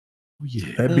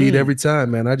Yeah, that beat every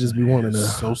time, man. I just be wanting to.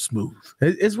 So smooth.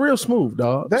 It's real smooth,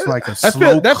 dog. That's like a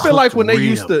that feel like when they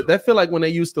used to. rib. That feel like when they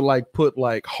used to like put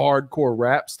like hardcore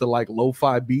raps to like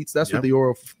lo-fi beats. That's what the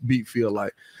Euro beat feel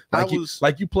like.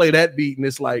 Like you play that beat and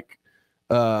it's like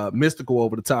mystical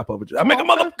over the top of it. I make a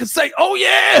motherfucker say, "Oh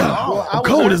yeah,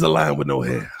 cold is a lion with no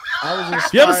hair."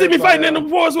 You ever see me fighting in the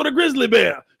forest with a grizzly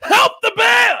bear? Help the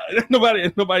bear!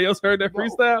 Nobody else heard that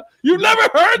freestyle? You never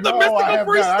heard the mystical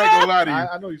freestyle? I ain't gonna lie to you.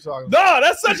 I know you're talking about. No,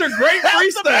 that's such a great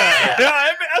freestyle. Yeah,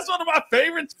 that's one of my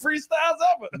favorite freestyles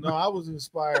ever. No, I was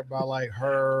inspired by like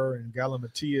her and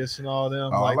Galimatias and all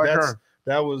them. Oh, like her.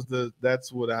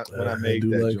 That's what I made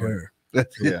that like joint. her.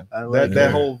 Yeah, that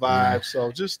whole vibe.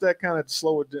 So just that kind of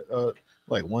slower,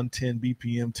 like 110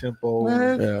 BPM tempo.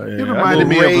 You reminded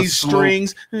me of a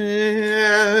strings.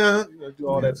 Do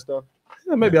all that stuff.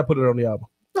 Yeah, maybe I put it on the album.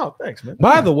 No, thanks, man.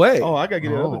 By the way, I gotta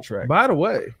get another track. By the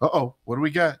way, what do we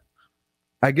got?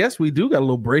 I guess we do got a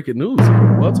little breaking news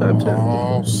here. Well timed.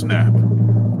 Oh snap!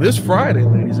 This Friday,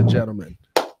 ladies and gentlemen,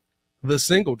 the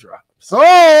single drops.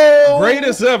 Oh,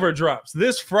 greatest ever drops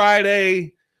this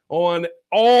Friday on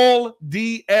all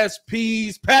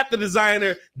DSPs. Pat the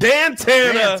Designer, Dan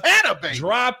Tanner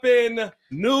dropping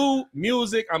new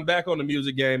music. I'm back on the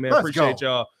music game, man. Appreciate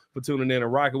y'all for tuning in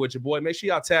and rocking with your boy. Make sure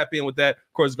y'all tap in with that.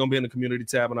 Of course, it's gonna be in the community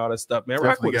tab and all that stuff, man.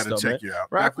 Rock with us, though, man.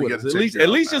 Rock with us. At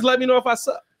least just let me know if I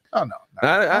suck. Oh no,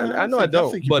 I know I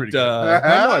don't, but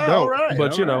I know I don't.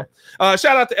 But you know,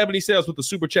 shout out to Ebony Sales with the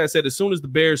super chat. Said as soon as the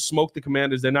Bears smoke the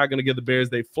Commanders, they're not going to give the Bears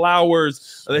their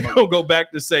flowers. They don't go back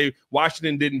to say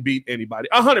Washington didn't beat anybody.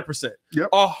 100%,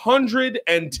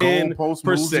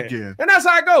 110%, and that's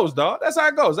how it goes, dog. That's how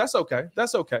it goes. That's okay.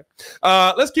 That's okay.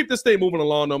 Let's keep this thing moving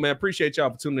along, though, man. Appreciate y'all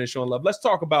for tuning in, showing love. Let's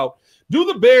talk about: do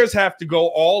the Bears have to go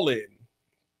all in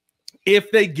if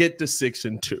they get to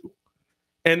 6-2?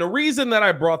 And the reason that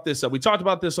I brought this up, we talked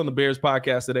about this on the Bears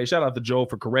podcast today. Shout out to Joel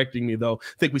for correcting me, though.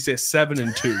 I think we said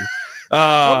 7-2.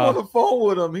 I'm on the phone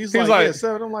with him. He's like, yeah,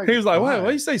 7. I'm like, he was like, why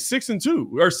you say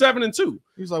 6-2 or 7-2?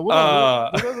 He's like, what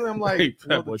I'm like,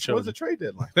 what's the trade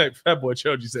deadline? Fat Boy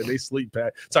Choji said they sleep,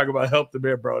 Pat. Talk about help the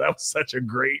Bear, bro. That was such a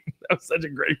great freestyle.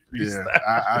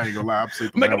 Yeah, I ain't gonna lie. I'm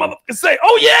sleeping. Make a motherfucker say,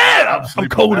 oh yeah, I'm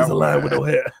cold as a lion with no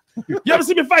hair. You ever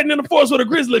see me fighting in the forest with a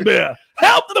grizzly bear?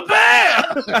 Help the bear!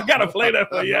 I gotta play that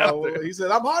for you after. He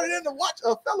said, I'm harder than a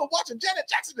fellow watching Janet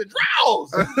Jackson and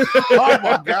Drowse. Oh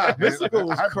my God, Mystical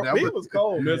was cold. He was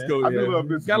cold. Mystical, yeah.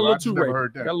 Got a little too rapey.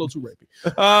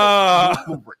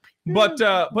 But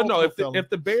no, if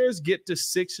the Bears get to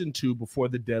 6-2 before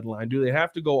the deadline, do they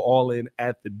have to go all in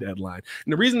at the deadline?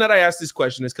 And the reason that I ask this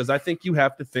question is because I think you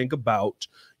have to think about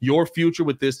your future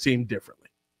with this team differently.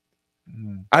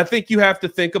 I think you have to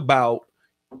think about,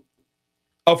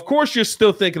 of course, you're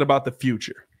still thinking about the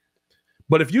future.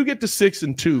 But if you get to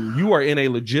 6-2, you are in a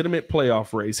legitimate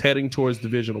playoff race heading towards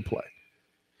divisional play.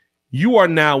 You are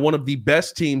now one of the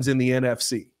best teams in the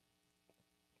NFC.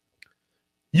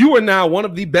 You are now one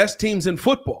of the best teams in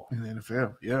football. In the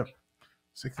NFL, yeah.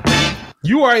 6-2.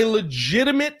 You are a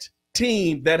legitimate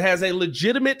team that has a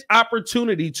legitimate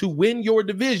opportunity to win your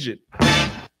division.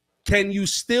 Can you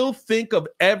still think of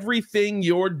everything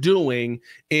you're doing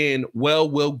in, well,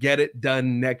 we'll get it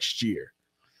done next year?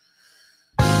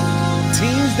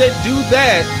 Teams that do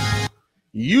that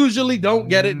usually don't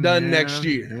get it done next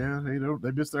year. Yeah,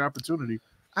 they missed their opportunity.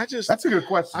 That's a good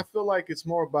question. I feel like it's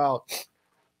more about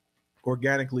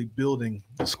organically building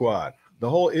the squad. The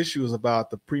whole issue is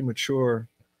about the premature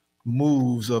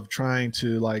moves of trying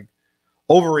to like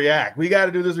overreact. We got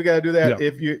to do this, we got to do that.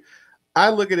 Yeah. I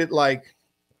look at it like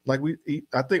I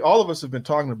think all of us have been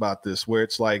talking about this, where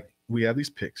it's like we have these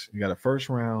picks. You got a first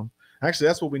round. Actually,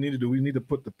 that's what we need to do. We need to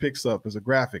put the picks up as a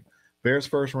graphic. Bears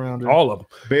first rounder. All of them.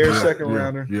 Bears second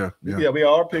rounder. Yeah. We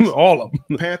all picks. All of them.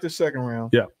 Panthers second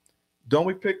round. Yeah. Didn't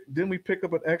we pick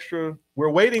up an extra?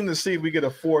 We're waiting to see if we get a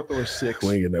 4th or a 6th.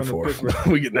 We ain't getting that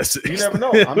 4th. We getting that 6th. You never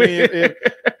know. I mean,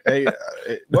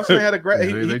 once they had he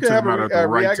could have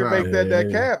reactivate that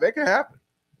calf. It could happen.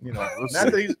 You know,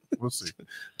 we'll see.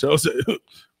 Joseph,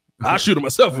 I'll shoot him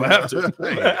myself if I have to.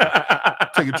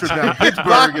 Take a trip down to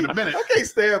Pittsburgh in a minute. I can't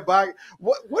stand Baki.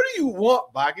 What do you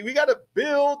want, Baki? We got to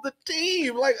build the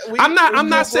team. Like I'm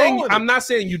not saying you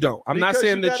don't. I'm not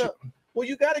saying that Well,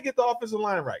 you got to get the offensive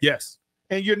line right. Yes.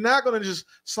 And you're not going to just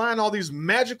sign all these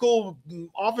magical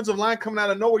offensive line coming out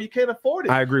of nowhere. You can't afford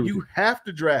it. I agree with you. You have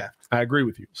to draft. I agree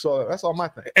with you. So that's all my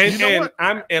thing. And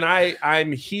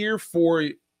I'm here for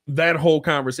that whole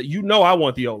conversation. You know, I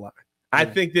want the O-line. I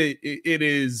think that it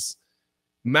is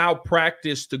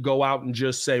malpractice to go out and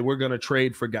just say we're going to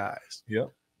trade for guys. Yeah.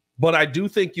 But I do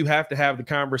think you have to have the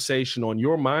conversation on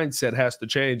your mindset has to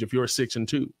change if you're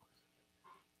 6-2.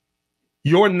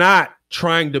 you're not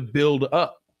trying to build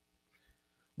up.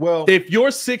 Well, If you're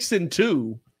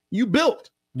 6-2, you built.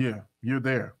 Yeah, you're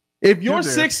there. If you're You're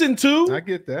there. 6-2, I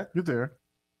get that. You're there.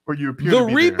 Or you appear the to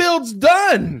be rebuild's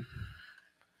done.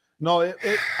 No, I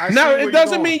see Now, where it you're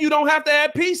doesn't going. mean you don't have to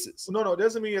add pieces. No, it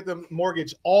doesn't mean you have to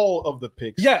mortgage all of the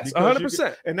picks. Yes, because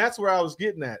 100%. And that's where I was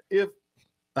getting at. If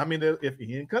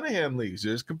Ian Cunningham leaves,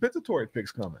 there's compensatory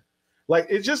picks coming. Like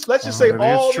let's just say that is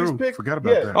all true. these picks. Forgot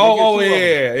about that. Oh, we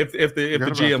yeah. get two of them. If the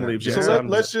Forgot GM about that. leaves, Yeah. yes, So 100%.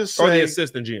 let's just or the say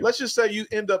assistant GM. let's just say you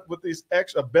end up with these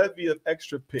a bevy of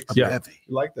extra picks. Yeah.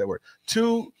 You like that word.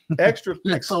 2 extra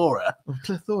picks.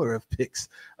 Plethora of picks.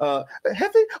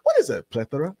 Heavy. What is a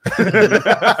plethora?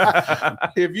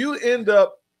 If you end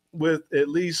up with at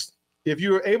least, if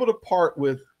you're able to part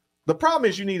with, the problem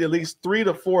is you need at least 3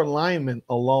 to 4 linemen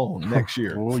alone next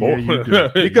year. Oh, yeah, you do.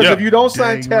 Because Yeah. if you don't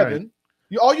sign Dang Tevin,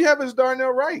 right. all you have is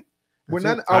Darnell Wright. We're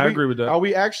That's not. it. I agree with that. Are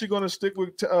we actually going to stick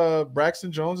with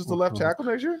Braxton Jones as the left tackle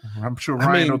next year? I'm sure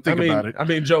Ryan don't think about it. I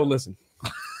mean, Joe, listen.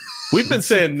 We've been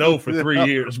saying no for 3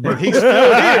 years, bro. He's still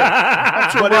here.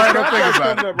 sure But Ryan his don't think contract's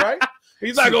about coming up, right?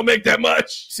 He's not gonna make that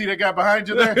much. See that guy behind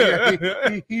you there?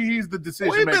 Yeah, he's the decision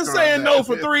We've maker. been on saying that. no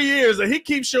for 3 years, and he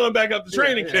keeps showing back up to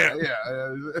training camp.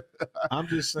 Yeah. I'm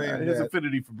just saying His that.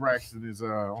 affinity for Braxton is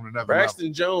on another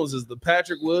Braxton Jones is the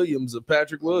Patrick Williams of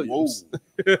Patrick Williams.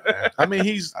 level. I mean,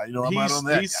 he's I know I'm out on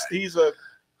that guy.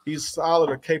 he's solid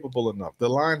or capable enough. The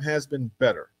line has been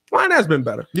better. Line has been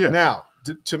better. Yeah. Now,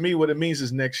 to me, what it means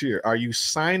is next year. Are you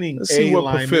signing Let's see a what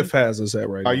lineman? Fifth has us at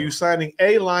right now. Are you signing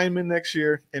a lineman next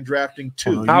year and drafting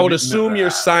 2? Oh, no, I would You- assume you're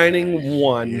signing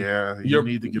one. Yeah, You're,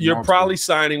 need to get you're multiple. probably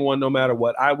signing one no matter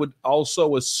what. I would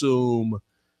also assume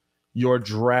you're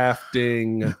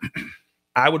drafting.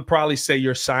 I would probably say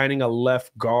you're signing a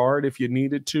left guard if you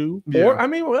needed to. Yeah. Or I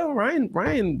mean, well,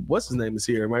 Ryan, what's his name is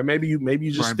here, right? Maybe you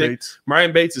just Ryan stick. Bates.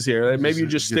 Ryan Bates is here. Maybe you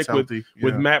just Gets stick with healthy.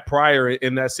 with Yeah. Matt Pryor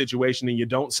in that situation and you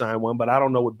don't sign one. But I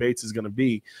don't know what Bates is going to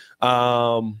be.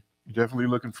 You're definitely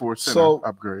looking for a center So-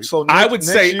 upgrade. So I next- would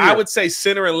next say year-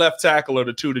 center and left tackle are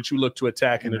the two that you look to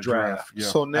attack in the draft. Yeah,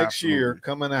 so next year absolutely.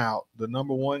 coming out, the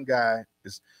number 1 guy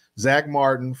is Zach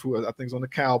Martin, who I think is on the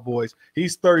Cowboys.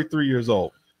 He's 33 years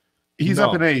old. he's No.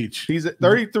 up in age. He's at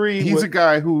 33. He's a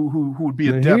guy who would be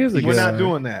a Yeah, depth he is a piece. We're guy. not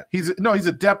doing that. He's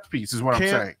a depth piece, is what I'm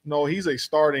saying. No, he's a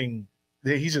starting.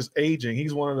 He's just aging.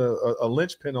 He's one of a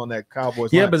linchpin on that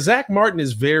Cowboys. Yeah, line. but Zach Martin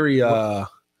is very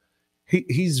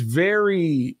he's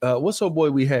very what's old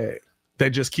boy we had that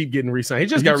just keep getting re-signed. He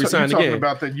just got re-signed talking again.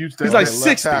 About that youth He's that- like That left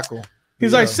 60. tackle.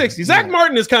 He's Yeah. like 60. Zach Yeah.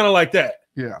 Martin is kind of like that.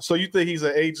 Yeah. So you think he's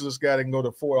an ageless guy that can go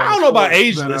to 4? I don't know about That,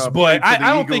 ageless, but played for the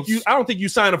I don't think Eagles. I don't think you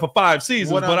sign him for 5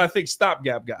 seasons, What but I'm- I think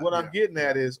stopgap guy. What I'm getting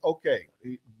at is okay,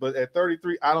 but at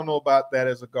 33, I don't know about that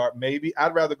as a guard. Maybe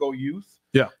I'd rather go youth.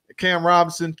 Yeah. Cam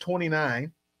Robinson,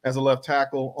 29, as a left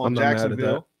tackle on I'm not mad at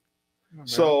Jacksonville.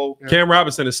 So Yeah. Cam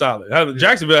Robinson is solid.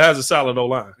 Jacksonville has a solid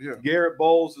O-line. Yeah. Garrett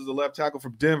Bowles is a left tackle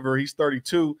from Denver. He's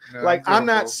 32. Yeah, Like I'm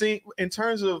not Bowles. seeing in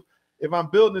terms of if I'm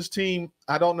building this team,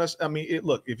 I don't necessarily. I mean,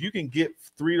 look, if you can get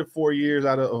 3 to 4 years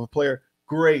out of a player,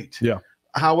 great. Yeah.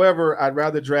 However, I'd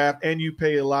rather draft and you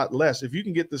pay a lot less. If you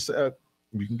can get this, if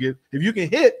you can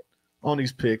hit on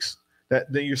these picks,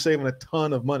 then you're saving a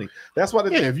ton of money. That's why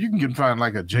the Yeah, if you can find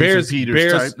like a Jason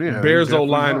Peters type. Yeah, Bears definitely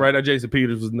O-line, not. right? Jason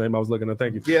Peters was the name I was looking at.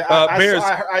 Thank you. yeah, Bears.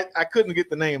 I couldn't get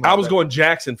the name. I out was of that. going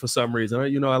Jackson for some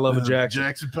reason. You know, I love a Jackson.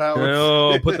 Jackson Powers.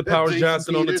 Oh, put the Powers Jason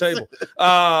Johnson on the Peters.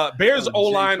 table. Bears Oh,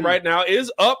 O-line JP. right now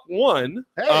is up one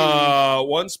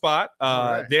spot.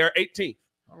 All right. They're 18th.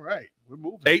 All right, we're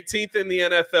moving. 18th in the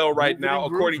NFL right Moving now,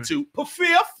 and according grooving. to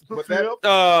fifth. But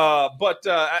that-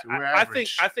 we're I think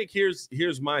average.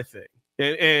 here's my thing,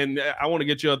 and I want to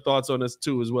get your thoughts on this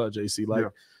too as well, JC. Like, Yeah.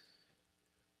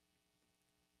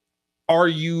 are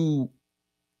you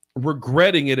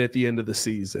regretting it at the end of the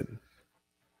season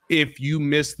if you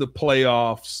miss the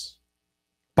playoffs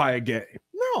by a game?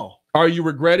 no. Are you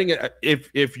regretting it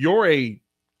if you're a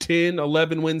 10,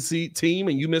 11 win seat team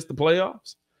and you miss the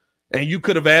playoffs and you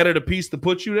could have added a piece to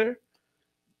put you there?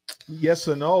 Yes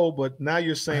or no, but now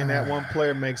you're saying that one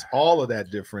player makes all of that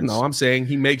difference. No, I'm saying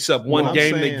he makes up one Well, I'm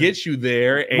game saying- that gets you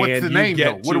there, and What's the you name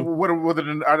get though? to. What are we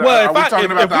Well,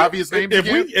 talking about the obvious names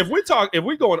again? if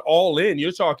we're going all in,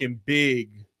 you're talking big.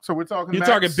 So we're talking. You're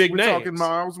Max, talking big we're names. talking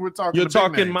Miles. We're talking. You're the big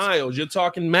talking names. Miles. You're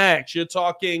talking Max. You're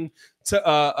talking to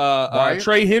Wyatt?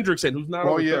 Trey Hendrickson, who's not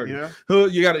Oh over yeah, 30. yeah. Who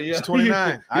you got to? He's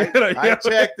 29. I yeah.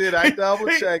 checked it. I double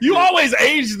checked You it. always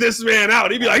age this man out.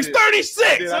 He'd be I like, did. he's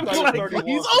 36. I did. I I'm thought he was like, 31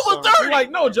 he's for over some 30.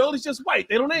 Like, no, Joel, he's just white.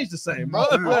 They don't age the same, bro.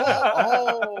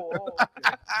 Oh,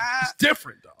 It's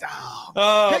different,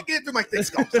 though. can't get through my thing.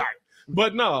 Sorry.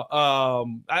 But no,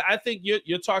 I think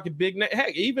you're talking big name.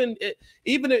 Heck, even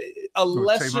a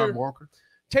lesser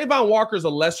Tavon Walker's a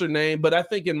lesser name, but I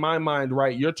think in my mind,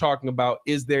 right, you're talking about,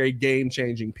 is there a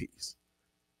game-changing piece?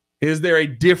 Is there a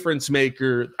difference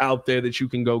maker out there that you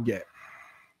can go get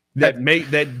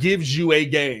that gives you a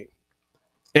game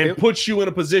and puts you in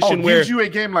a position where gives you a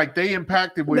game like they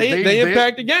impacted? Where they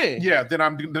impact the game. Yeah, then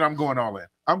I'm going all in.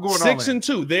 I'm going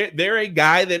 6-2. They're a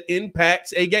guy that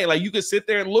impacts a game. Like you could sit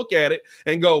there and look at it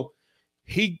and go,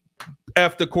 he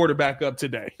effed the quarterback up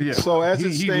today. Yeah. So as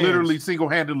he literally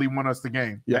single-handedly won us the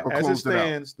game. Yeah. As it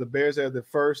stands, the Bears have the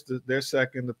first, their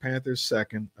second, the Panthers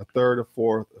second, a third, a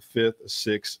fourth, a fifth, a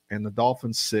sixth, and the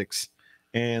Dolphins sixth,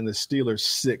 and the Steelers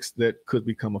sixth that could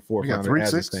become a fourth rounder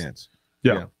as it stands.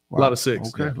 Yeah. Wow. A lot of six.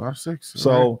 Okay, a lot of six.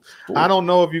 So I don't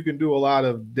know if you can do a lot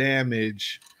of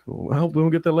damage. I hope we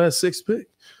don't get that last sixth pick.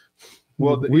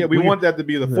 Well, we want that to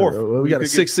be the fourth. We got a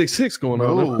 666 going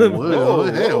on.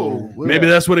 Maybe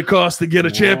that's what it costs to get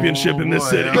a championship in this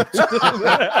city. Ryan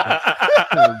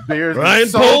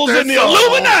Poles in the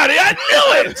Illuminati. I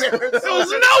knew it. There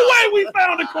was no way we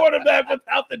found a quarterback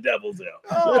without the Devil's help.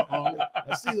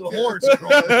 I see the horns.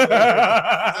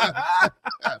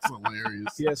 That's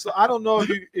hilarious. Yeah, so I don't know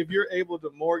if you're able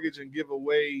to mortgage and give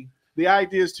away. The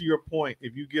idea is, to your point,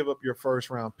 if you give up your first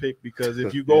round pick, because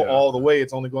if you go all the way,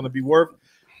 it's only going to be worth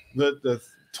the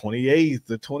 28th,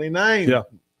 the 29th,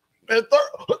 the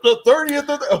 30th,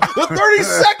 the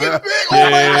 32nd pick. Oh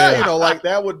my God. You know, like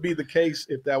that would be the case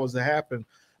if that was to happen.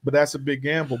 But that's a big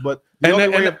gamble. But the only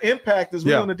way of impact is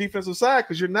on the defensive side,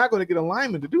 because you're not going to get a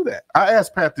lineman to do that. I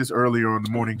asked Pat this earlier on the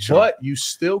morning show. But you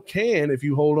still can if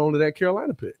you hold on to that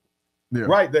Carolina pick. Yeah.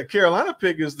 Right. That Carolina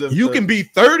pick is you can be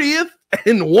 30th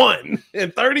and 1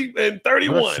 and 30 and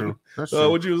 31. That's true. That's true.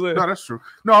 What you was saying? No, that's true.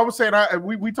 No, I was saying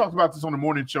we talked about this on the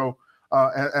morning show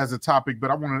as a topic,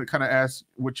 but I wanted to kind of ask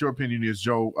what your opinion is,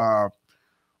 Joe.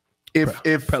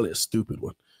 If probably a stupid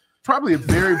one. Probably a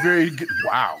very, very good.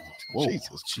 Wow. Whoa.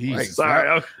 Jesus.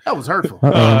 Sorry, that was hurtful.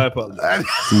 I apologize.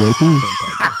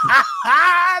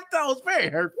 That was very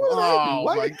hurtful. Oh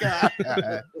my God.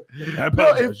 I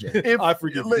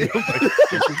forget.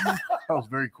 That was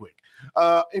very quick.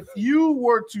 If you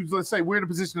were to, let's say we're in a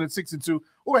position at 6-2,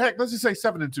 or heck, let's just say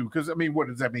 7-2, because I mean, what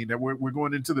does that mean? That we're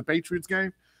going into the Patriots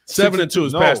game? 7-2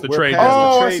 is past the trade.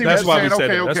 Oh, I see. That's why we said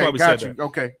okay, that. That's why we got said you. that.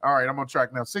 Okay, all right, I'm on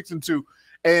track now. 6-2.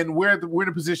 And we're in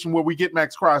a position where we get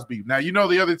Max Crosby. Now, you know,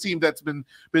 the other team that's been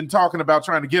talking about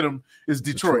trying to get him is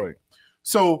Detroit.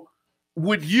 So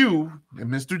would you, and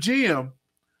Mr. GM,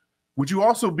 would you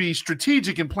also be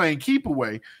strategic in playing keep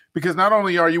away? Because not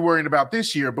only are you worrying about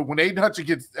this year, but when Aiden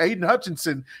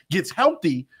Hutchinson gets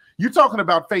healthy, you're talking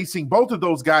about facing both of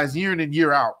those guys year in and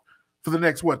year out for the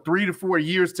next, 3 to 4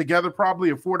 years together,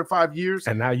 probably, or 4 to 5 years.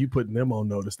 And now you putting them on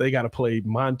notice. They got to play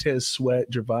Montez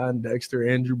Sweat, Javon Dexter,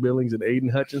 Andrew Billings, and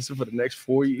Aiden Hutchinson for the next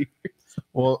 4 years.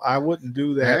 Well, I wouldn't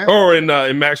do that. Or in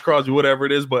Max Crosby, whatever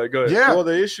it is, but go ahead. Yeah. Well,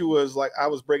 the issue was, like I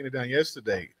was breaking it down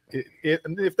yesterday.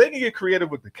 If they can get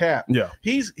creative with the cap,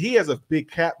 he has a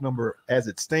big cap number as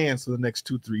it stands for the next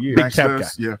 2-3 years. Big cap guy.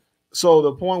 Yeah. So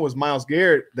the point was Myles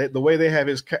Garrett, that the way they have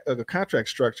his contract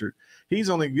structured, he's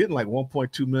only getting like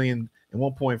 1.2 million and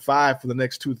 1.5 for the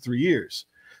next 2 to 3 years.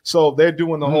 So they're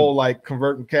doing the whole like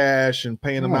converting cash and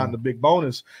paying him out in the big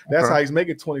bonus. That's how he's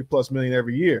making 20+ million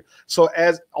every year. So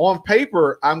as on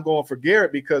paper, I'm going for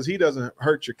Garrett because he doesn't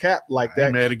hurt your cap like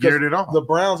that. Mad at Garrett at all. The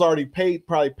Browns already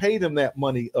probably paid him that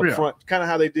money up front, kind of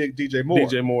how they did DJ Moore.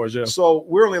 DJ Moore, yeah. So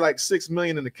we're only like $6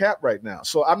 million in the cap right now.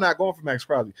 So I'm not going for Max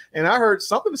Crosby. And I heard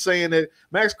something saying that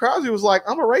Max Crosby was like,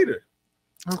 I'm a Raider.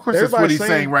 Of course, that's what he's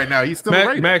saying right now. He's still a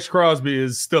Raider. Max Crosby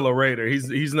is still a Raider.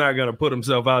 He's not going to put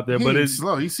himself out there, but it's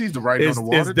slow. He sees the writing on the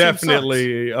wall. It's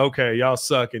definitely okay. Y'all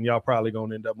suck, and y'all probably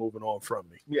going to end up moving on from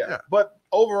me. Yeah, but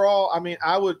overall, I mean,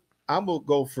 I'm gonna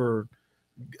go for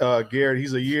Garrett.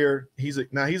 He's a year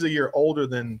older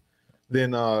than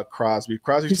Crosby.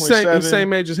 Crosby's 27. He's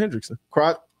same age as Hendrickson.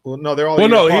 Well, no, they're all. Well,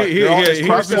 no,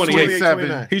 he's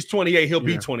 28. He's 28. He'll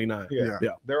be 29. Yeah,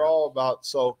 they're all about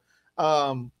so.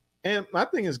 And my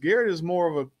thing is, Garrett is more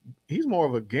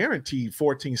of a guaranteed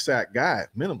 14 sack guy,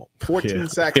 minimum 14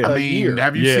 sacks a year.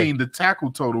 Have you seen the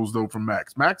tackle totals though from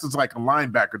Max? Max is like a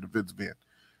linebacker defensive end.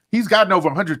 He's gotten over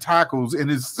 100 tackles in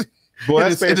his. Well,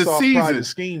 that's based off probably the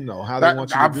scheme though. How they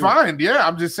want you to do fine. Yeah,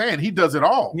 I'm just saying he does it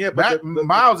all. Yeah, but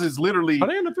Miles is literally. Are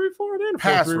they in the 3-4? They're in the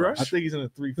pass 4-3, right? I think he's in a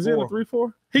 3-4. Is he in a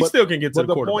 3-4? He still can get to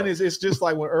the quarterback. But the point is, it's just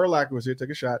like when Urlacher was here.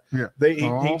 Take a shot. Yeah,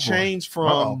 he changed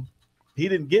from. He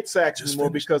didn't get sacks anymore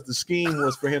because the scheme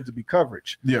was for him to be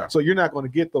coverage. Yeah. So you're not going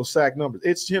to get those sack numbers.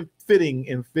 It's him fitting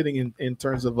in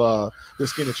terms of the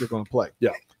scheme that you're going to play.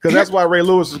 Yeah. Because that's why Ray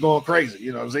Lewis is going crazy.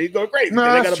 You know what I'm saying? He's going crazy.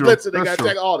 No, they got to blitz it. They got to true.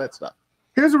 check all that stuff.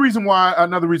 Here's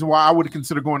another reason why I would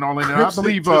consider going all in. And I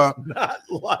believe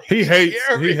he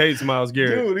hates Myles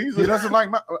Garrett. Dude, he doesn't like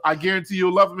I guarantee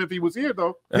you'll love him if he was here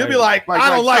though. He'll be like I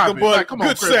don't like him, but come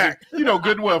on, Chris. Sack. You know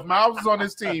good and well. If Myles was on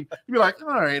his team, he'd be like, all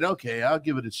right, okay, I'll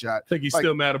give it a shot. I think he's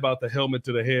still mad about the helmet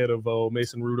to the head of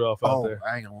Mason Rudolph out there.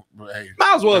 Hey,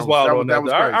 Myles was wild on that.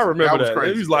 I remember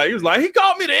that. He was like, he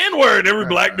called me the N-word. Every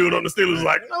black dude on the Steelers was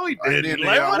like, no, he didn't.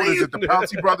 What is it? The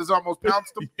Pouncey brothers almost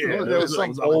pounced him. Yeah, there was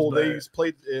some old days played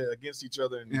against each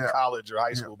other in college or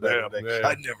high school back in the day.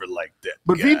 I never liked that.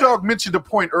 But V-Dog mentioned a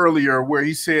point earlier where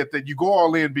he said that you go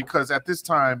all in because at this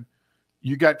time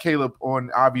you got Caleb on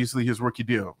obviously his rookie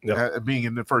deal, being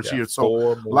in the first year.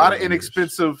 So a lot of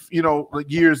inexpensive,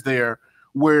 years there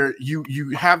where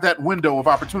you have that window of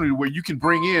opportunity where you can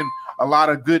bring in a lot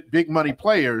of good big money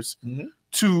players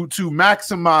to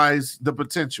maximize the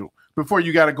potential before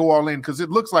you got to go all in, because it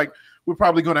looks like we're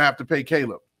probably going to have to pay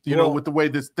Caleb. With the way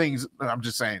this thing's, I'm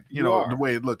just saying, the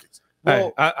way it looks.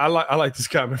 Well, I like this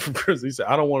comment from Chris. He said,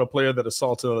 "I don't want a player that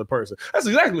assaults another person." That's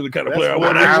exactly the kind of player I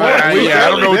want. I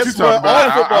don't know what you're talking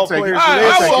about. Football players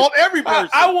assault every person.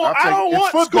 I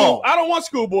don't want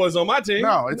schoolboys on my team.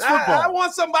 No, it's football. I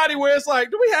want somebody where it's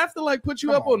like, do we have to put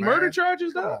you up on murder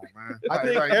charges? Though? I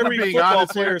think every football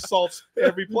player assaults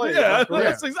every player. Yeah,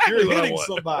 that's exactly what hitting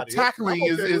somebody. Tackling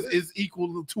is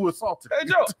equal to assaulting. Hey,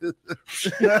 Joe.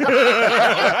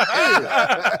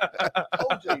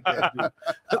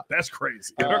 That's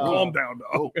crazy. Calm down,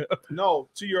 dog. No,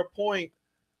 to your point.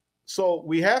 So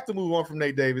we have to move on from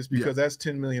Nate Davis because that's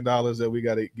 $10 million that we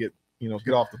got to get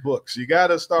off the books. You got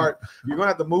to start. You're gonna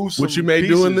have to move some. Which you may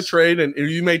do in the trade, and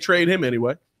you may trade him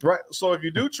anyway. Right. So if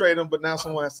you do trade him, but now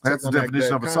someone has to. That's the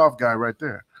definition of a soft guy right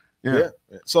there. Yeah.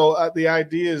 So the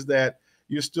idea is that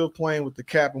you're still playing with the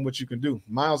cap and what you can do.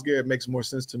 Myles Garrett makes more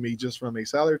sense to me just from a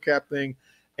salary cap thing.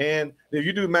 And if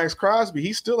you do Max Crosby,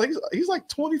 he's like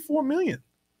 24 million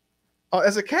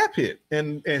as a cap hit,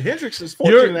 and Hendricks is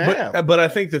 14 and a half. But I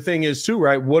think the thing is too,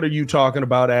 right? What are you talking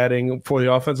about adding for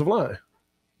the offensive line?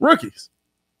 Rookies,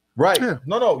 right? Yeah.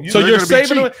 No. So you're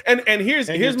saving them, and here's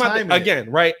my thing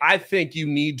again, right? I think you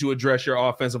need to address your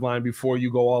offensive line before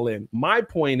you go all in. My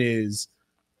point is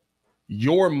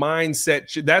your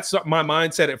mindset. That's my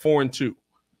mindset at 4-2.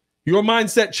 Your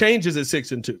mindset changes at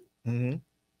 6-2. Mm-hmm.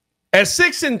 At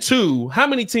 6-2, how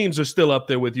many teams are still up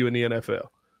there with you in the NFL?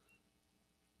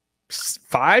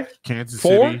 5? Kansas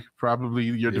 4? City, probably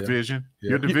your division.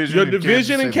 Your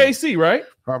division in KC, right?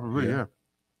 Probably, yeah.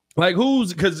 Like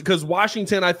who's because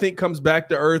Washington, I think, comes back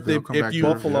to earth if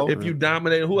you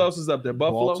dominate. Who else is up there?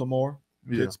 Buffalo, Baltimore,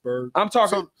 Pittsburgh. I'm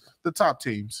talking the top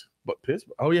teams. But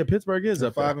Pittsburgh. Oh yeah, Pittsburgh is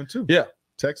up 5-2. Yeah,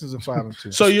 Texans are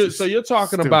 5-2. So you're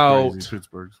talking about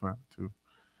Pittsburgh's 5-2.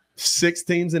 6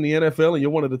 teams in the NFL, and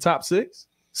you're one of the top 6,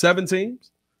 7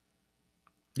 teams.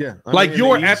 Yeah,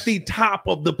 you're at the top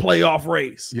of the playoff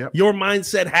race. Yep. Your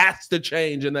mindset has to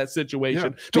change in that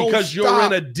situation because you're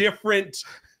in a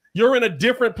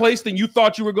different place than you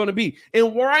thought you were going to be.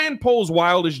 In Ryan Pohl's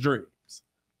wildest dreams.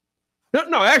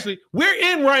 No, actually, we're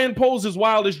in Ryan Pohl's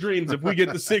wildest dreams if we get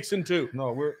to 6-2.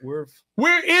 No,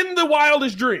 we're in the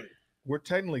wildest dream. We're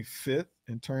technically 5th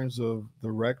in terms of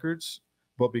the records,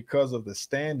 but because of the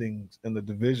standings in the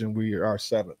division, we are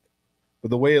 7th. But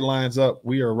the way it lines up,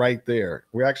 we are right there.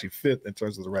 We're actually 5th in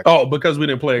terms of the record. Oh, because we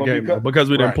didn't play a game.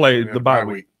 Because we didn't play the bye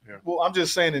week. Yeah. Well, I'm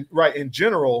just saying, in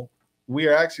general, we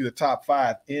are actually the top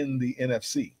 5 in the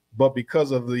NFC. But because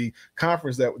of the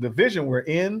conference division we're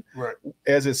in,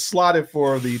 as it's slotted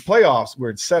for the playoffs,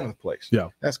 we're in 7th place. Yeah,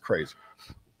 that's crazy.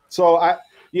 So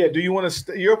do you want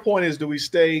to? Your point is, do we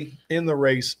stay in the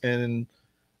race? And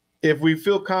if we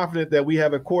feel confident that we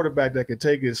have a quarterback that can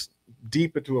take us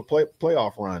deep into a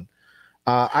playoff run,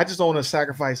 I just don't want to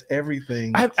sacrifice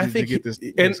everything. I think to get this.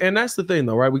 And that's the thing,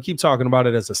 though, right? We keep talking about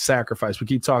it as a sacrifice. We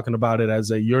keep talking about it as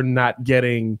you're not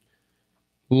getting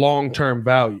long-term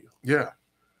value. Yeah.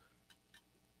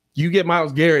 You get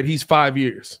Myles Garrett, he's 5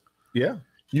 years. Yeah.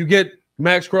 You get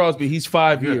Max Crosby, he's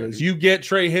 5 years. You get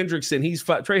Trey Hendrickson,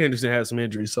 Trey Hendrickson has some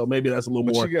injuries, so maybe that's a little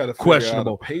more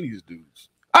questionable. Pay these dudes.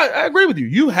 I agree with you.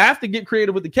 You have to get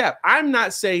creative with the cap. I'm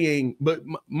not saying, but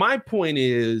my point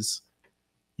is,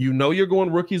 you're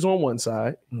going rookies on one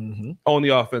side, on the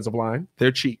offensive line.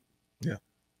 They're cheap. Yeah.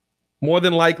 More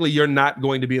than likely, you're not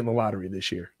going to be in the lottery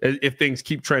this year if things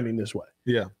keep trending this way.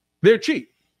 Yeah. They're cheap.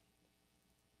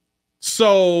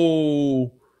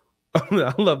 So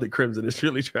I love that Crimson is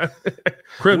really trying.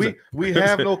 Crimson. We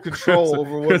have no control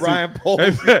over what Ryan Pohl.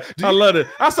 I love it.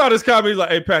 I saw this comment. He's like,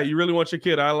 "Hey Pat, you really want your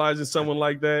kid idolizing someone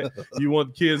like that? You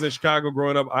want kids in Chicago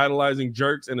growing up idolizing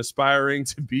jerks and aspiring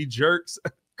to be jerks?"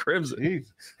 Crimson.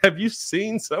 Jesus. Have you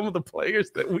seen some of the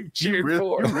players that we cheered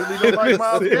for? You really don't like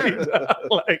Miles Garrett.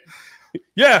 Like,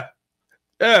 yeah.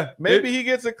 Maybe he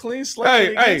gets a clean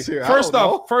slate. Hey, first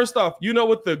off, you know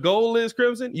what the goal is,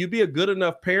 Crimson? You be a good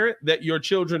enough parent that your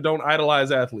children don't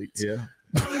idolize athletes. Yeah.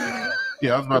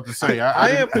 Yeah, I was about to say. I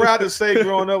am proud to say,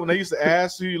 growing up, when they used to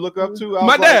ask who you look up to, I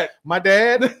was my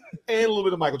dad, and a little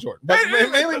bit of Michael Jordan, but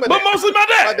mainly mostly my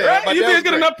dad. Right? You be a good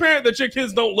great. enough parent that your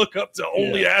kids don't look up to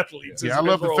only athletes. Yeah, I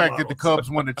love the fact that the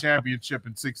Cubs won the championship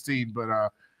in 16, but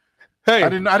hey, I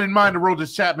didn't mind the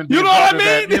Aroldis Chapman. You know what I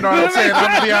mean? You know what I'm saying?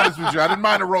 I'm gonna be honest with you. I didn't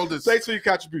mind the Aroldis. Thanks for your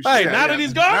contribution. Hey, now that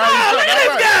he's gone, look at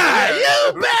this guy,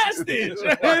 you bastard. You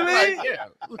know what I mean? Yeah.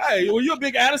 Hey, were you a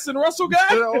big Addison Russell guy?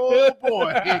 Oh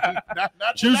boy,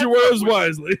 not Choose your words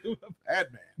wisely.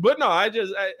 Bad man. But no, I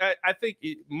think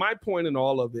my point in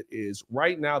all of it is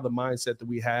right now the mindset that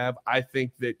we have. I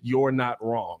think that you're not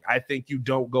wrong. I think you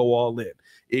don't go all in.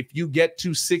 If you get to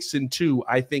 6-2,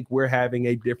 I think we're having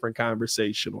a different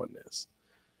conversation on this.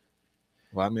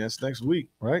 Well, I mean, that's next week,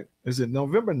 right? Is it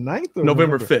November 9th or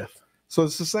November 5th? So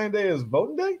it's the same day as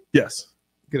voting day? Yes.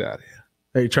 Get out of here.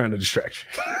 Hey, trying to distract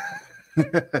you.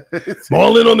 I'm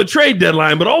all in on the trade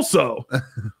deadline, but also,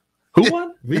 who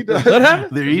won? What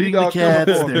happened? They're eating the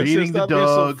cats. They're eating the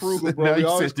dogs. Frugal, Now we you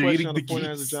always said they're eating question the on the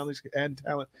 49ers geese. of John Leach adding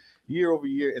talent year over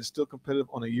year and still competitive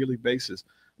on a yearly basis.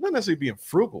 I'm not necessarily being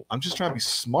frugal. I'm just trying to be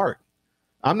smart.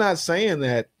 I'm not saying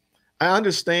that. I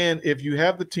understand if you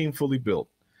have the team fully built,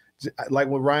 like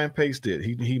what Ryan Pace did.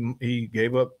 He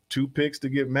gave up 2 picks to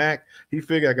get Mac. He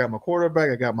figured, I got my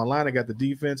quarterback, I got my line, I got the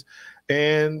defense,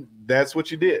 and that's what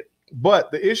you did.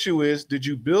 But the issue is, did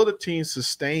you build a team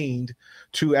sustained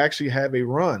to actually have a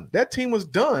run? That team was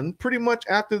done pretty much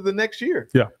after the next year.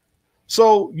 Yeah.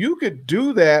 So you could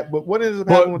do that, but what ends up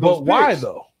happening with those But why picks?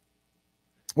 though?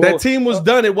 Well, that team was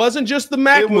done. It wasn't just the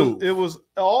Mac move. It was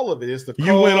all of it. It's the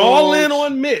You went all in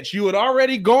coach. on Mitch. You had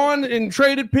already gone and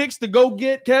traded picks to go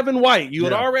get Kevin White. You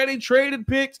had already traded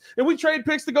picks, and we trade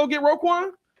picks to go get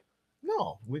Roquan.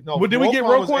 No. But did we get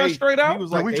Roquan straight out? He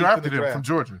was No, like we 8th drafted in the him draft. from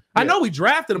Georgia. I know we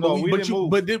drafted him, No, but we didn't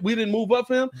move. we didn't move up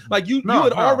him. Like you No,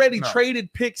 had no, already no.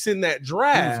 traded picks in that He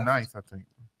draft was ninth, I think.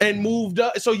 and moved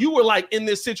up. So you were like in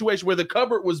this situation where the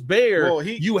cupboard was bare. Well,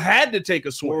 you had to take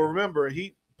a swing. Well, remember,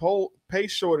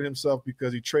 Pace shorted himself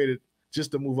because he traded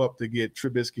just to move up to get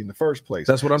Trubisky in the first place.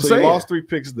 That's what I'm so saying. you lost 3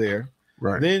 picks there.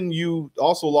 Right. Then you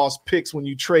also lost picks when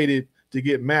you traded to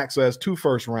get Max, so that's 2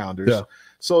 first rounders. Yeah.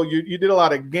 So you did a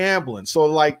lot of gambling. So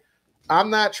like, I'm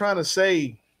not trying to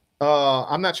say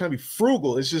I'm not trying to be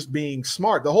frugal. It's just being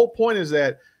smart. The whole point is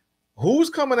that who's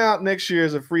coming out next year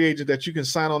as a free agent that you can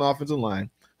sign on the offensive line?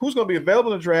 Who's going to be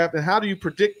available in the draft, and how do you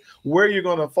predict where you're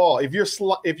going to fall? If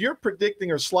you're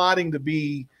predicting or sliding to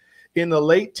be in the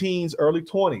late teens, early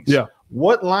 20s, Yeah.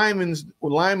 what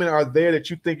linemen are there that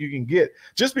you think you can get?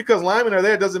 Just because linemen are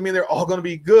there doesn't mean they're all going to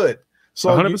be good. So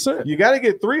 100%. you got to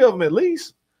get 3 of them at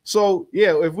least. So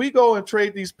yeah, if we go and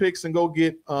trade these picks and go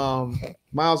get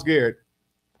Myles Garrett,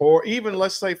 or even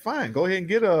let's say, fine, go ahead and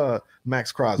get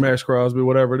Max Crosby,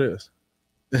 whatever it is.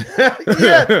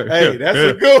 yeah, hey, that's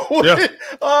a good one. Yeah.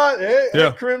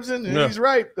 Hey, Crimson, he's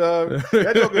right.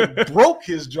 That joker broke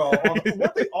his jaw.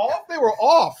 Were they off? They were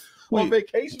off on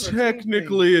vacation.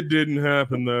 Technically, it didn't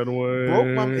happen that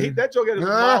way. That joke had his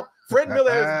mouth. Fred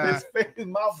Miller has his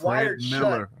mouth wired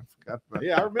Miller. shut.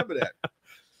 Yeah, I remember that.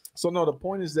 So no, the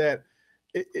point is that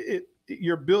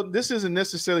you're building. This isn't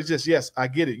necessarily just, yes, I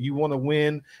get it. You want to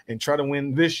win and try to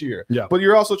win this year. Yeah. But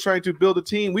you're also trying to build a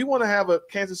team. We want to have a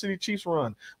Kansas City Chiefs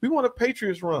run. We want a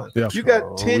Patriots run. Yeah. You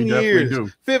got 10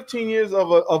 years, 15 years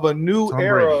of a new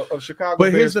era of Chicago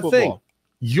But Bears here's the football. thing.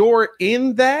 You're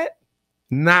in that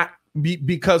not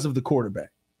because of the quarterback.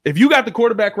 If you got the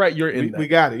quarterback right, you're in that. We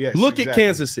got it, yes. Look exactly. at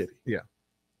Kansas City. Yeah.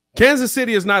 Kansas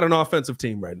City is not an offensive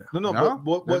team right now. No,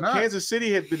 but what Kansas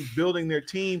City had been building their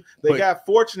team, they got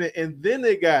fortunate, and then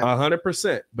they got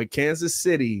 100%. But Kansas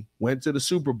City went to the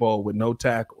Super Bowl with no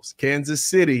tackles. Kansas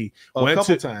City went a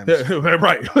couple times.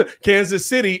 Right. Kansas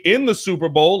City in the Super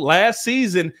Bowl last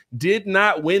season did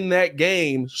not win that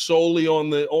game solely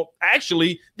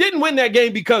actually didn't win that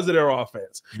game because of their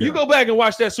offense. Yeah. You go back and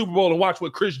watch that Super Bowl and watch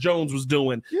what Chris Jones was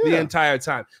doing the entire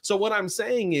time. So what I'm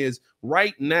saying is,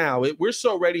 right now, we're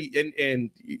so ready,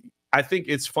 and I think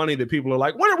it's funny that people are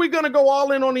like, when are we going to go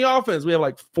all in on the offense? We have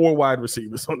like 4 wide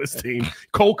receivers on this team.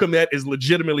 Cole Kmet is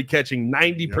legitimately catching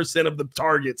 90% of the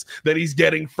targets that he's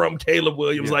getting from Caleb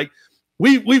Williams. Yeah. Like,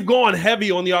 we've gone heavy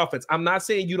on the offense. I'm not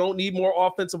saying you don't need more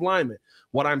offensive linemen.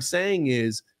 What I'm saying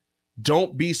is,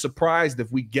 don't be surprised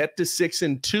if we get to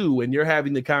 6-2 and you're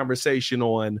having the conversation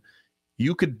on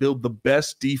you could build the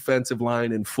best defensive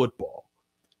line in football.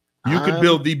 You could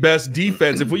build the best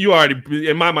defense. If you already,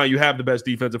 in my mind, you have the best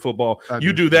defense in football.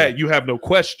 You do that, you have no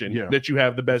question that you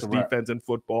have the best defense in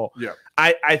football. Yeah.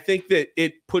 I think that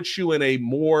it puts you in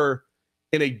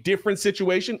a different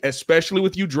situation, especially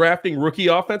with you drafting rookie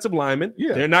offensive linemen.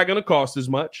 Yeah. They're not going to cost as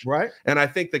much. Right. And I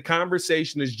think the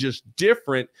conversation is just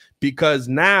different because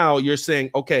now you're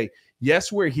saying, okay,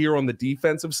 yes, we're here on the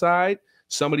defensive side.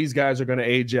 Some of these guys are going to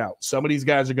age out. Some of these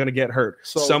guys are going to get hurt.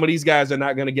 Some of these guys are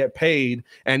not going to get paid.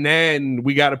 And then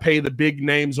we got to pay the big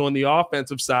names on the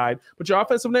offensive side. But your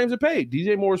offensive names are paid.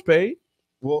 DJ Moore's paid.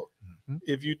 Well,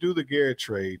 if you do the Garrett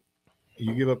trade,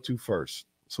 you give up 2 firsts.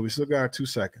 So we still got 2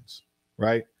 seconds,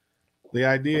 right? The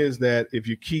idea is that if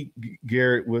you keep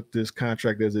Garrett with this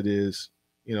contract as it is,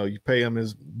 you know, you pay him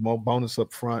his bonus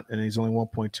up front and he's only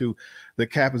 1.2. The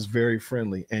cap is very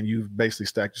friendly and you've basically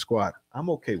stacked your squad. I'm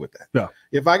okay with that. Yeah.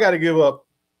 If I got to give up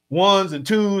 1s and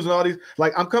 2s and all these,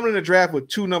 like I'm coming in the draft with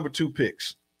 2 number 2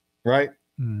 picks, right?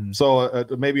 So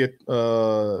maybe we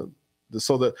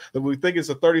think it's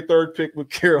a 33rd pick with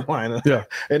Carolina. Yeah.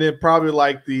 And then probably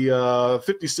like the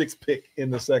 56th pick in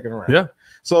the second round. Yeah.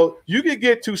 So you could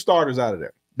get 2 starters out of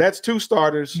there. That's 2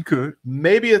 starters. You could.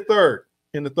 Maybe a third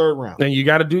in the 3rd round. And you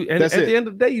got to do, and at That's it. the end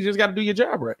of the day, you just got to do your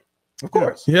job right. Of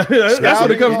course. Yeah, that's what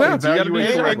it comes down to. You got to do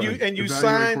your job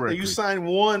And right. you sign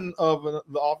one of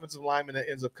the offensive linemen that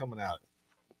ends up coming out.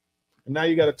 And now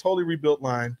you got a totally rebuilt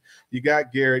line. You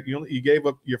got Garrett. You gave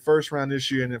up your 1st round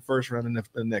this year and then 1st round in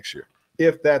the next year.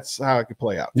 If that's how it could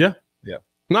play out. Yeah. Yeah.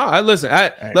 No,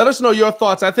 let us know your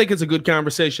thoughts. I think it's a good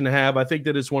conversation to have. I think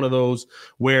that it's one of those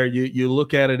where you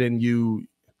look at it and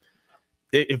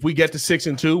if we get to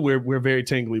 6-2, we're very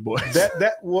tingly, boys.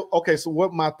 Okay. So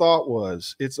what my thought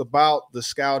was, it's about the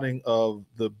scouting of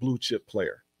the blue chip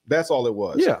player. That's all it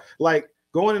was. Yeah. Like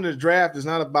going into the draft is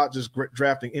not about just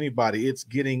drafting anybody. It's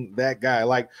getting that guy.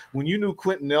 Like when you knew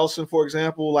Quentin Nelson, for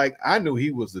example, like I knew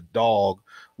he was the dog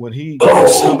when he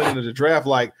was coming into the draft.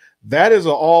 Like that is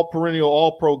an all-perennial,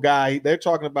 all-pro guy. They're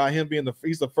talking about him being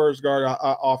he's the first guard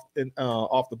off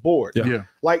the board. Yeah.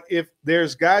 Like if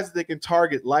there's guys that can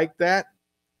target like that,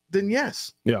 then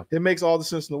yes, it makes all the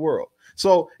sense in the world.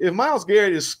 So if Myles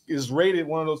Garrett is rated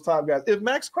one of those top guys, if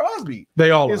Max Crosby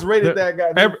is rated that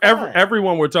guy,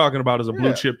 everyone we're talking about is a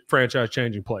blue chip franchise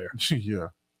changing player. Yeah,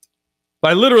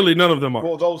 like literally none of them are.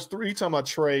 Well, those 3, you're talking about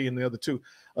Trey and the other 2.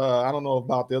 I don't know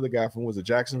about the other guy from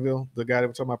Jacksonville, the guy that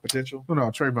we're talking about potential. No,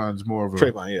 Trayvon's more of a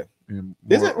Trayvon,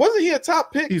 wasn't he a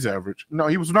top pick? He's average. No,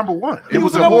 he was number 1. It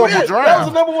was a horrible draft. That was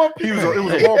the number 1 pick. It was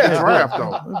a horrible draft,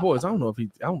 though. Boys, I don't know if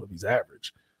he's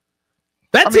average.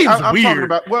 That team's weird.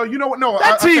 Well, you know what? No,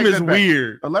 that team is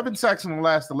weird. 11 sacks in the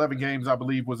last 11 games, I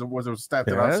believe, was a stat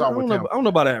that I saw with him. I don't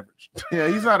know about average. Yeah,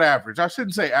 he's not average. I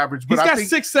shouldn't say average, but he's got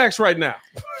 6 sacks right now.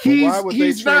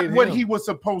 He's not what he was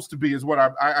supposed to be, is what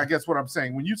I guess what I'm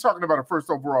saying. When you're talking about a 1st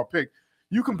overall pick,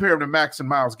 you compare him to Max and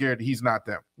Myles Garrett. He's not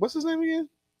them. What's his name again?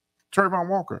 Trayvon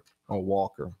Walker. Oh,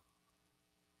 Walker.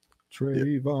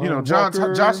 Trayvon. You know,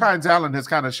 Josh Hines Allen has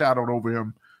kind of shadowed over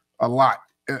him a lot.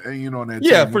 You know,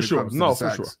 for sure. No,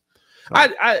 for sure.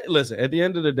 I listen, at the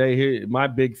end of the day, here, my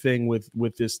big thing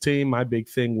with this team, my big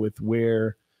thing with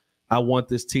where I want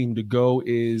this team to go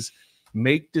is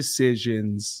make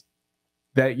decisions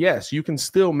that, yes, you can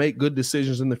still make good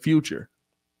decisions in the future,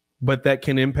 but that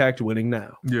can impact winning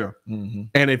now. Yeah. Mm-hmm.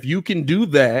 And if you can do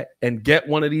that and get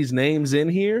one of these names in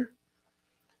here,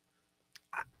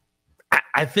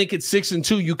 I think at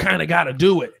 6-2, you kind of got to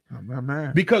do it. Oh,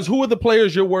 man. Because who are the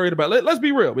players you're worried about? Let's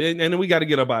be real, and then we got to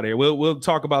get up out of here. We'll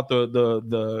talk about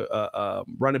the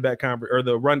running back or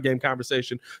the run game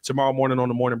conversation tomorrow morning on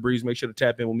the Morning Breeze. Make sure to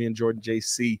tap in with me and Jordan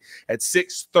JC at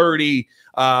 6:30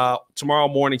 tomorrow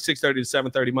morning, 6:30 to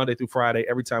 7:30, Monday through Friday.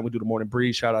 Every time we do the Morning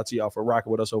Breeze, shout out to y'all for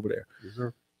rocking with us over there. Yes,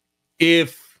 sir.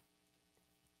 If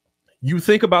you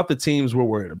think about the teams we're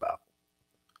worried about,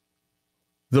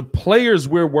 the players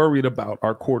we're worried about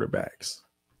are quarterbacks.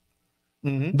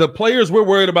 Mm-hmm. The players we're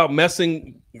worried about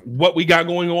messing what we got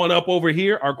going on up over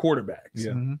here are quarterbacks.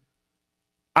 Yeah. Mm-hmm.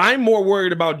 I'm more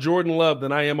worried about Jordan Love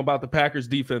than I am about the Packers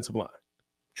defensive line.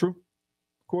 True.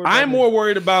 I'm more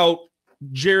worried about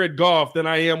Jared Goff than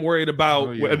I am worried about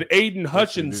an Aiden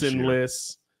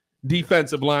Hutchinson-less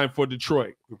defensive line for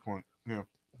Detroit. Good point. Yeah.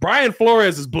 Brian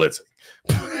Flores is blitzing.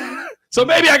 So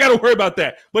maybe I got to worry about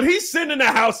that. But he's sitting in the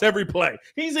house every play.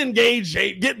 He's engaged,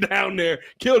 get down there,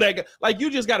 kill that guy. Like, you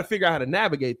just got to figure out how to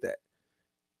navigate that.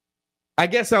 I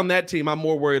guess on that team, I'm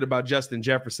more worried about Justin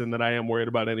Jefferson than I am worried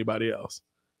about anybody else.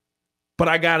 But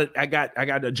I got a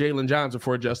Jalen Johnson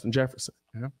for Justin Jefferson.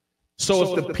 Yeah.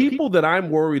 So if the people that I'm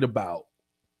worried about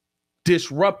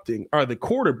disrupting are the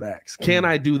quarterbacks, can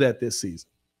I do that this season?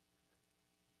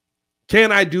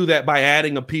 Can I do that by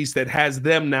adding a piece that has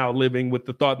them now living with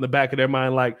the thought in the back of their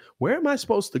mind, like, where am I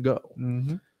supposed to go?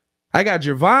 Mm-hmm. I got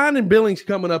Javon and Billings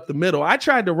coming up the middle. I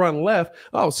tried to run left.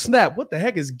 Oh, snap. What the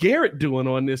heck is Garrett doing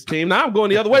on this team? Now I'm going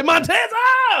the other way. Montez,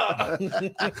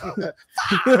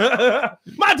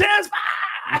 Montez,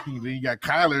 Then you got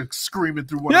Kyler screaming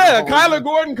through one. Yeah, Kyler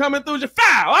Gordon coming through. Just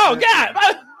foul. Oh, God.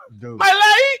 My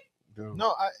leg.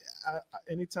 No, I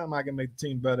anytime I can make the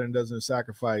team better and doesn't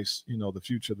sacrifice, the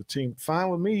future of the team, fine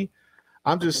with me.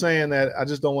 I'm just saying that I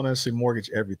just don't want to see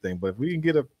mortgage everything. But if we can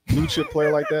get a blue chip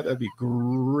player like that, that'd be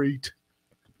great.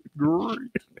 Great.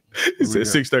 He said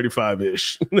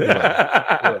 6:35-ish.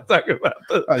 Talking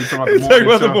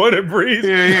about the morning breeze.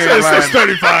 Yeah,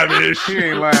 6:35-ish. He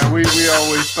ain't lying. We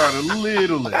always start a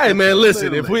little late. Hey man,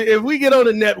 listen. If we get on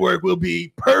the network, we'll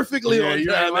be perfectly on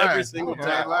time every single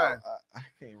time. I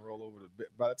can't roll over the bit.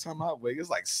 By the time I wake, it's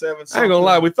like 7. I ain't gonna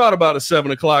lie. We thought about a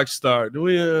 7 o'clock start.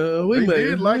 We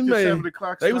did like the 7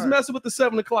 o'clock start. They was messing with the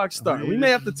 7 o'clock start. We may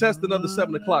have to test another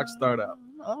 7 o'clock start out.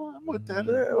 I'm with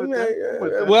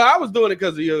that. Well, I was doing it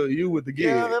because of you with the gig.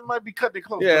 Yeah, that might be cutting it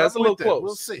close. Yeah, that's a little close.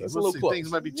 We'll see. That's a little close. Things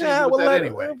might be changing with that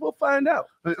anyway. We'll find out.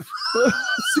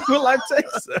 See what life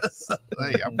takes us.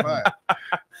 Hey, I'm fine.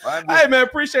 Hey, man,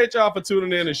 appreciate y'all for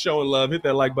tuning in and showing love. Hit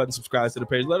that like button, subscribe to the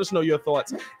page. Let us know your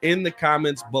thoughts in the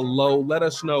comments below. Let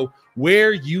us know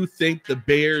where you think the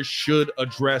Bears should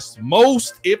address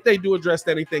most, if they do address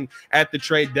anything at the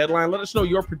trade deadline. Let us know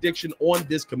your prediction on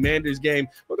this Commanders game.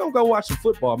 We're going to go watch some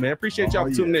football, man. Appreciate y'all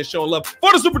for tuning in, showing love.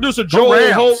 For the super producer,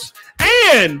 Joel Holt,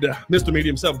 and Mr. Media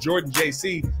himself, Jordan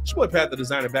JC. It's your boy, Pat the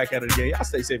Designer, back out of the game. Y'all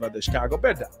stay safe out there, Chicago.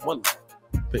 Bear down. One love.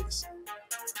 Peace.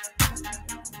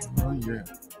 Oh, yeah.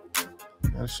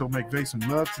 Gotta show McVay some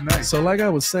love tonight. So, like I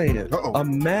was saying, a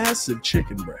massive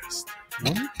chicken breast.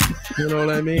 You know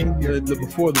what I mean?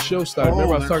 Before the show started,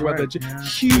 remember I was talking about that? Yeah.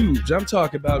 Huge. I'm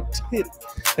talking about titty.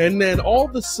 And then all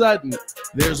of a sudden,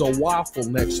 there's a waffle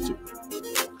next to it.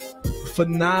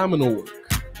 Phenomenal work.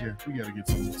 Yeah, we got to get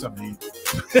something to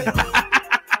eat.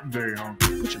 I'm very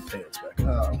hungry. Put your pants back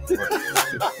on.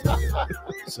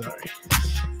 Sorry.